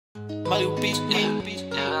Tank.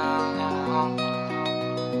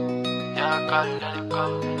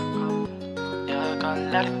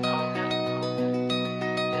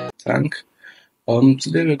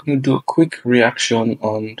 Today we're going to do a quick reaction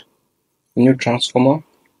on the new Transformer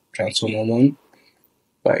 1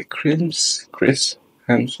 by Chris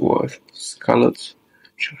Hemsworth, Scarlett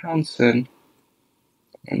Johansson,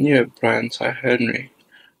 and yeah, Tyree Henry.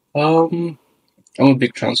 I'm a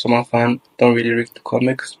big Transformer fan. Don't really read the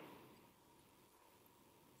comics.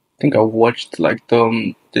 I think I watched like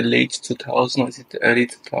the late 2000s, or is it the early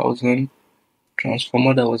 2000s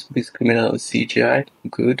Transformer that was basically made out of CGI.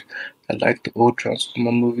 Good. I like the old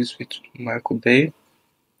Transformer movies with Michael Bay.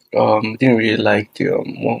 Didn't really like the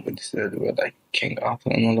one with they were like King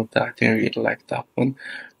Arthur and all of that. I didn't really like that one.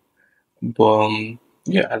 But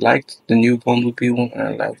yeah, I liked the new Bumblebee one, and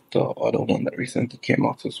I liked the other one that recently came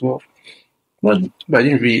out as well. But I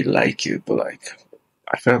didn't really like it. But like,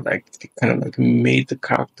 I felt like they kind of like made the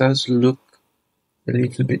characters look a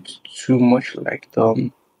little bit too much like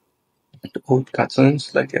the old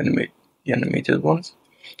cartoons, like the animated ones.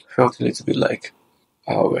 Felt a little bit like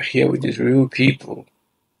we're here with these real people,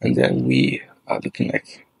 and then we are looking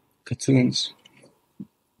like cartoons.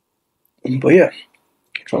 But yeah,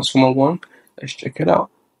 Transformer 1, let's check it out.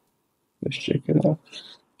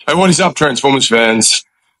 Hey, what is up, Transformers fans?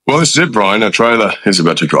 Well, this is it, Brian. Our trailer is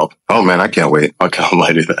about to drop. Oh man, I can't wait. I can't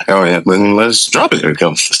wait either. Oh yeah, then let's drop it. Here it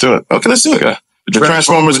comes. Let's do it. Okay, let's do it. Okay. The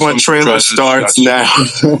Transformers 1 trailer starts now.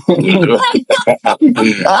 That's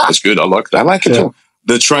good. I like that. I like it too.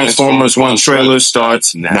 The Transformers 1 trailer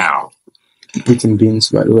starts now. Eating beans,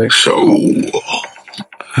 by the way. So,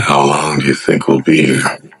 how long do you think we'll be here?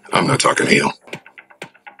 I'm not talking to you.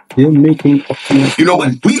 You're making You know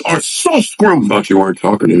what? We are so screwed. Thought you weren't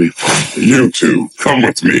talking to me. You two, come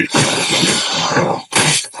with me.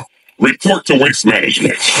 Report to Waste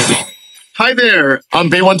Management. Hi there, I'm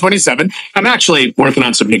Bay127. I'm actually working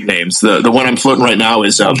on some nicknames. The one I'm floating right now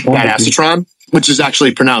is Badassatron, which is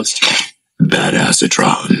actually pronounced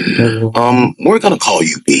Badassatron. We're gonna call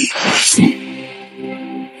you B.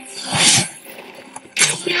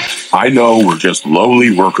 I know we're just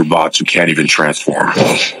lowly worker bots who can't even transform.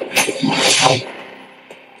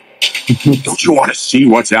 Don't you want to see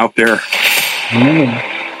what's out there?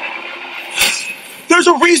 There's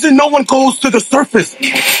a reason no one goes to the surface.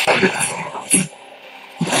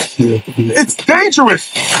 It's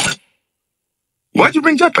dangerous. Why'd you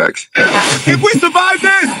bring jetpacks? If we survive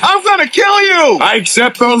this, I'm gonna kill you. I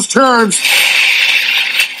accept those terms.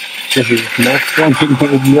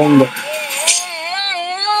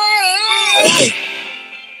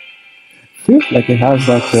 Feels like it has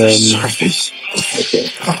that Surface.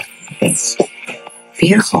 It's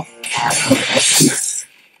beautiful.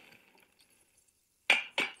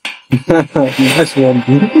 nice one.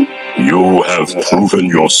 You have proven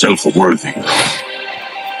yourself worthy.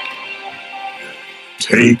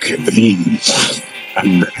 Take these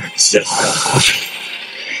and access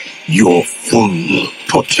your full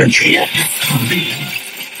potential.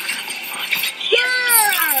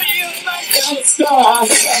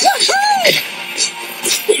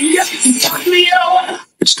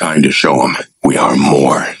 It's time to show them we are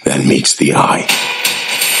more than meets the eye.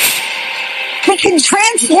 We can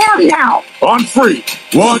transform now! On free!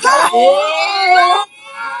 What?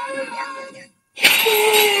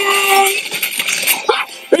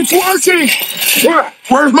 It's working!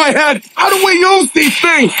 Where's my head? How do we use these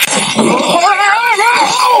things?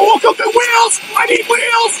 Oh, look at the wheels! I need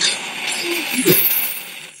wheels!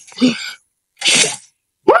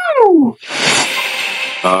 Woo!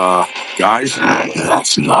 Guys,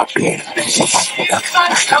 that's not good.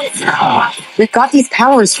 We've got these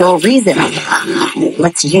powers for a reason.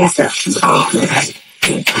 Let's use them.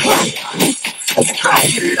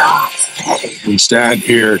 We stand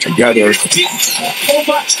here together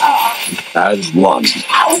as one.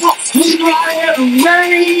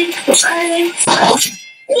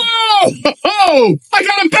 Whoa! Oh, I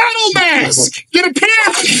got a battle mask! Get a pin!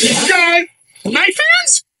 Got knife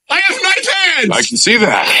hands? I have knife hands! I can see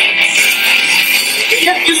that.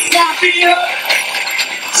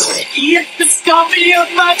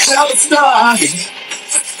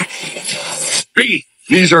 B,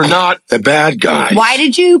 these are not the bad guys. Why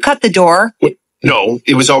did you cut the door? No,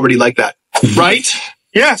 it was already like that. Right?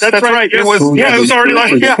 Yeah, that's right. It was already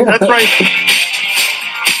like, yeah, that's right.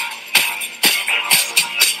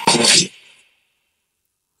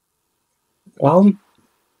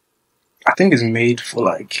 I think it's made for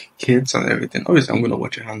like kids and everything. Obviously, I'm gonna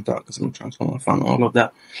watch it hands down because I'm a Transformer fan and all of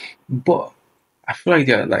that. But I feel like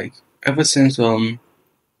they're like ever since Into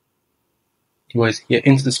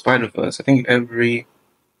the Spider-Verse, I think every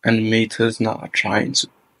animators now are trying to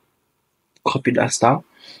copy that style.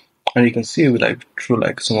 And you can see like through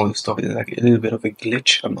like some of the stuff, there's like a little bit of a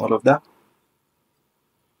glitch and all of that.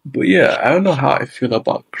 But yeah, I don't know how I feel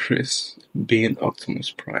about Chris being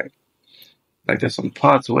Optimus Prime. Like there's some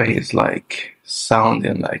parts where he's like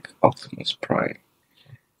sounding like Optimus Prime,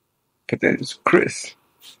 but then it's Chris.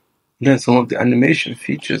 Then some of the animation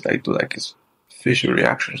features, like do like his facial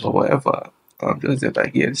reactions or whatever, just they're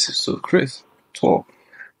like, yeah, this is so Chris talk.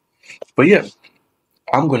 But yeah,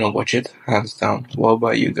 I'm gonna watch it hands down. What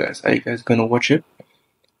about you guys? Are you guys gonna watch it?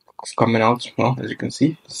 It's coming out, well, as you can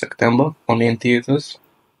see, September, only in theaters.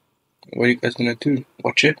 What are you guys gonna do?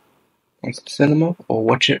 Watch it on cinema or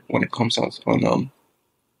watch it when it comes out on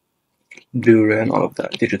Blu-ray and all of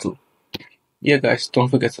that digital? Yeah, guys, don't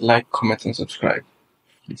forget to like, comment, and subscribe.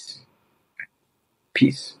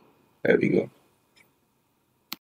 Peace. There we go.